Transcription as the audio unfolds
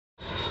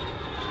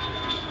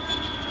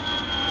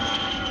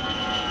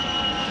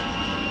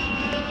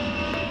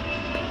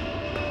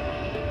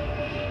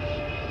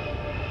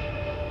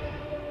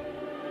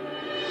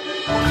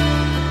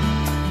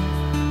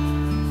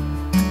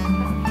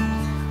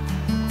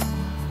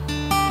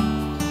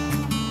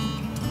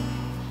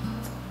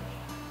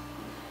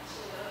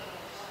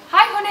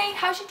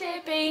how's your day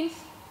been?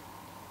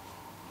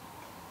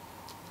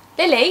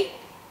 Lily,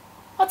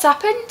 what's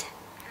happened?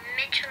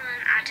 Mitchell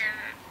and Adam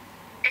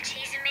are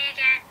teasing me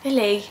again.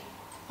 Lily,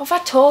 have I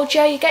told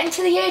you, you're getting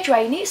to the age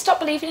where you need to stop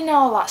believing in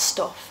all that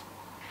stuff.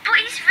 But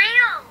he's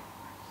real.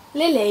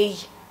 Lily.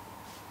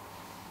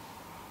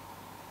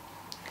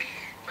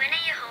 When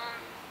are you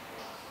home?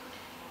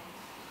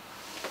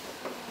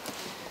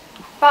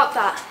 About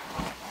that.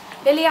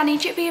 Lily, I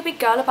need you to be a big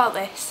girl about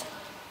this.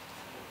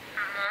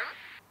 Mum?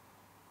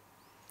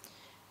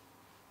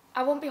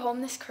 I won't be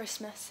home this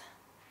Christmas.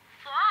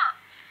 What?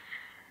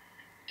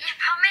 You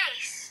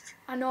promised?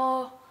 I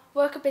know,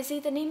 work are busy,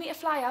 they need me to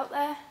fly out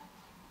there.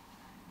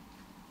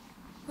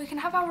 We can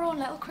have our own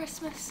little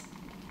Christmas.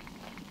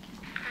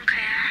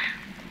 Okay.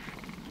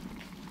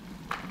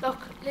 Look,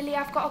 Lily,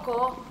 I've got to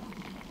go.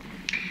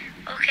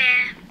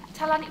 Okay.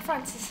 Tell Auntie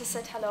Frances I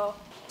said hello.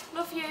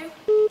 Love you.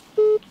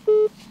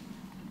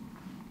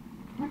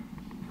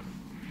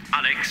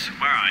 Alex,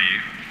 where are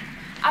you?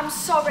 I'm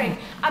sorry,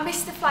 I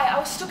missed the flight, I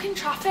was stuck in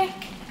traffic.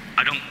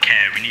 I don't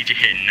care, we need you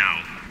here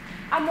now.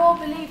 I know,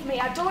 believe me,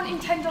 I don't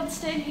intend on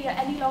staying here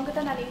any longer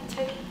than I need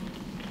to.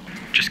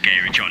 Just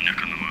Gary John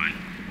Nick on the line.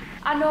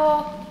 I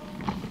know.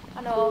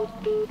 I know.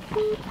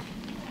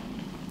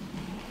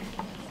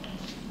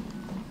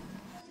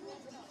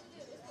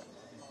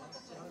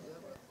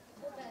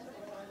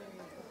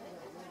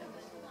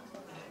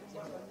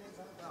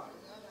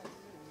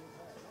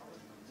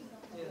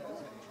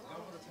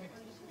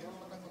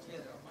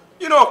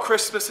 You know,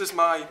 Christmas is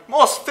my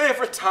most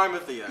favourite time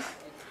of the year.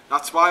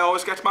 That's why I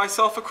always get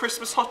myself a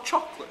Christmas hot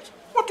chocolate.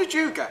 What did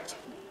you get?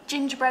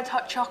 Gingerbread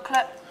hot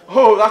chocolate.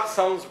 Oh, that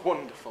sounds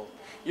wonderful.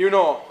 You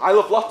know, I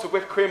love lots of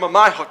whipped cream on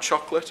my hot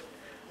chocolate.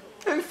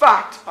 In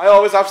fact, I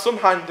always have some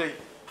handy.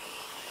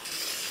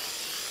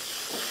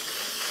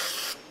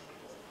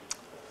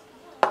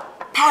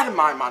 Pardon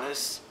my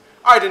manners.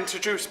 I'd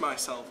introduce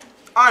myself.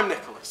 I'm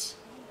Nicholas.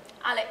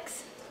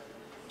 Alex.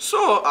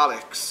 So,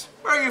 Alex,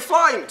 where are you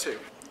flying to?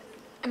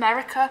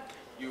 America.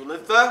 You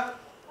live there?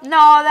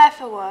 No, there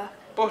for work.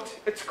 But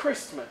it's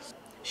Christmas.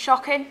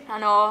 Shocking, I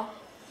know.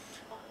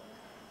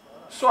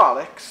 So,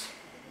 Alex,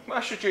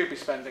 where should you be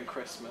spending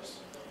Christmas?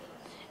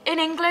 In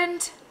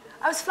England.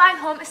 I was flying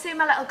home to see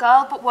my little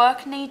girl, but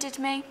work needed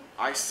me.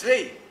 I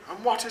see.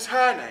 And what is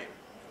her name?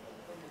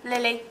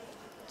 Lily.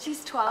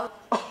 She's 12.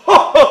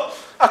 Oh,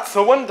 that's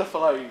a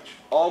wonderful age.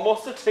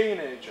 Almost a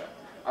teenager.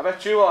 I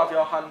bet you will have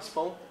your hands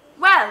full.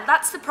 Well,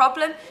 that's the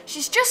problem.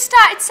 She's just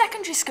started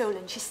secondary school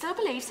and she still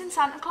believes in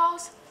Santa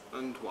Claus.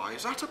 And why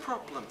is that a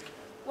problem?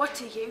 What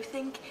do you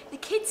think? The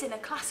kids in her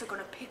class are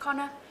going to pick on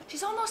her.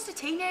 She's almost a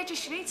teenager.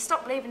 She needs to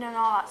stop believing in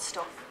all that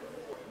stuff.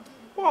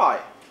 Why?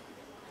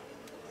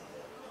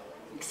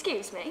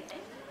 Excuse me?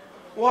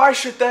 Why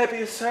should there be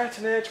a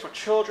certain age for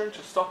children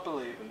to stop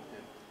believing in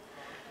him?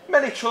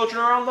 Many children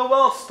around the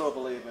world still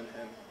believe in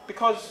him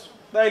because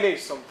they need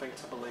something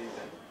to believe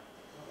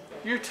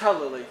in. You tell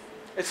Lily,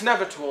 it's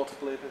never too old to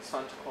believe in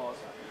Santa Claus.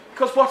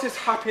 Because what is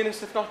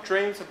happiness if not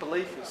dreams and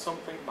belief in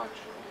something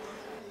magical?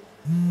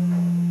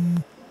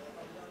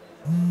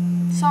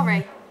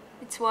 Sorry,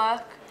 it's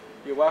work.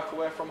 You work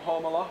away from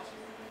home a lot?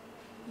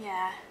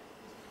 Yeah.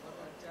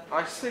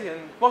 I see,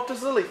 and what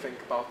does Lily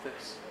think about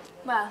this?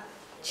 Well,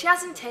 she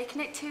hasn't taken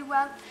it too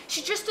well.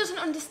 She just doesn't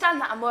understand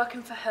that I'm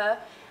working for her.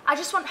 I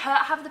just want her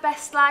to have the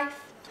best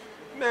life.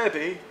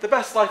 Maybe the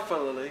best life for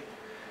Lily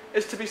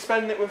is to be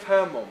spending it with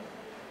her mum.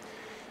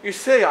 You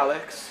see,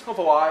 Alex,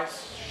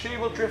 otherwise she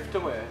will drift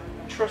away.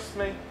 And trust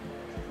me,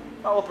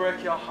 that will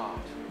break your heart.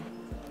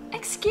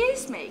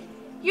 Excuse me?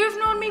 You have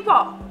known me,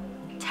 what,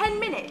 10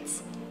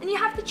 minutes? And you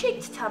have the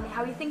cheek to tell me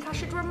how you think I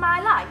should run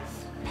my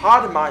life?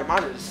 Pardon my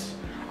manners.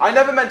 I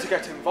never meant to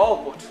get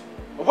involved, but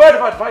a word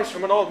of advice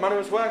from an old man who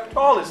has worked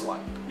all his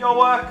life. Your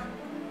work,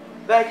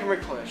 they can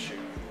replace you.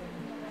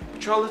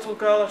 But your little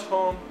girl at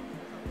home,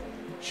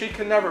 she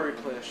can never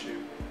replace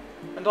you.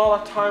 And all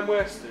that time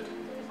wasted.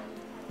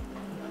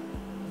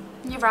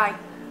 You're right.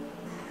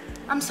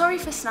 I'm sorry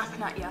for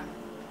snapping at you.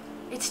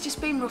 It's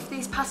just been rough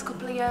these past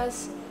couple of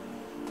years.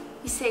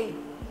 You see,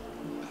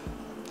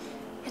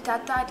 her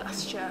dad died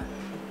last year.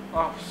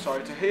 Oh,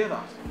 sorry to hear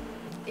that.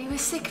 He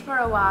was sick for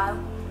a while.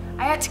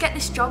 I had to get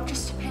this job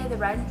just to pay the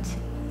rent.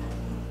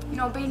 You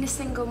know, being a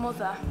single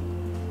mother.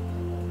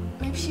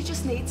 Maybe she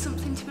just needs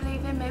something to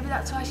believe in. Maybe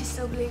that's why she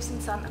still believes in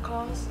Santa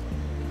Claus.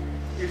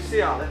 You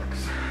see,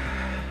 Alex,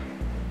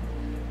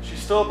 she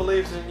still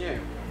believes in you.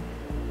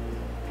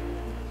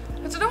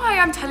 I don't know why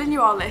I'm telling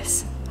you all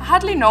this. I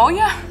hardly know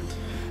you.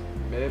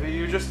 Maybe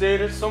you just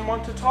needed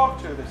someone to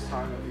talk to this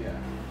time of year.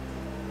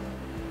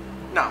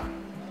 Now,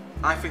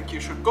 I think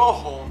you should go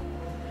home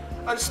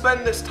and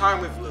spend this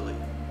time with Lily.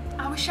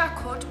 I wish I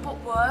could, but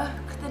work,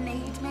 they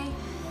need me.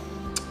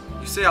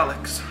 You see,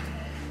 Alex,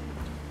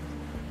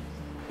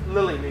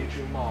 Lily needs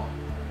you more.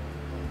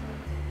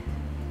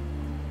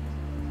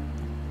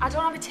 I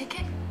don't have a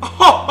ticket.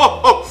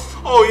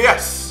 Oh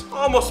yes,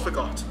 almost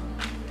forgot.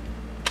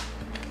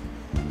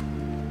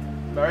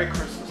 Merry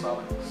Christmas,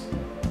 Alex.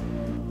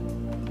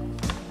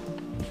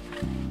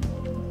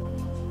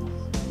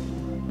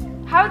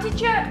 How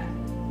did you...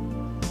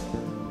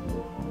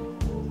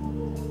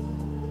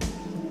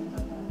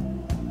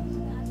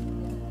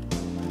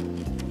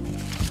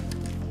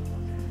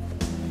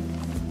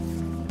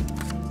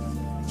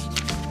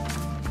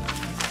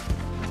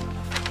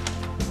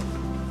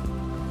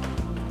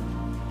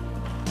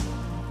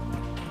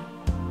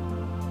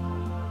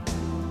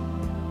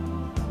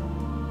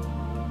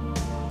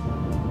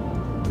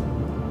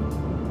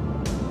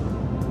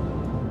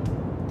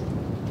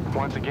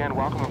 Once again,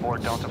 welcome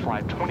aboard Delta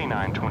Flight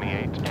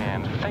 2928,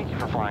 and thank you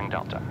for flying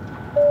Delta.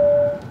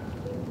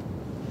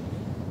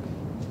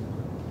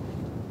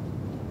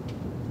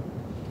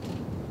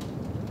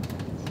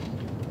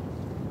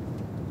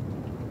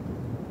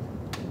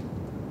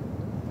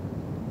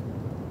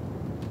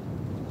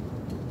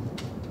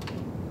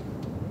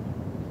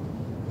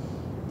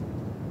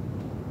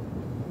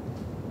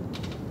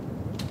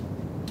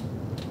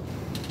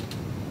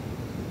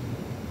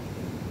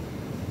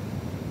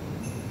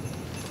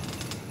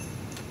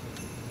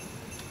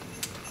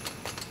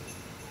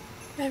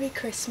 Merry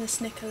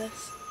Christmas,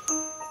 Nicholas.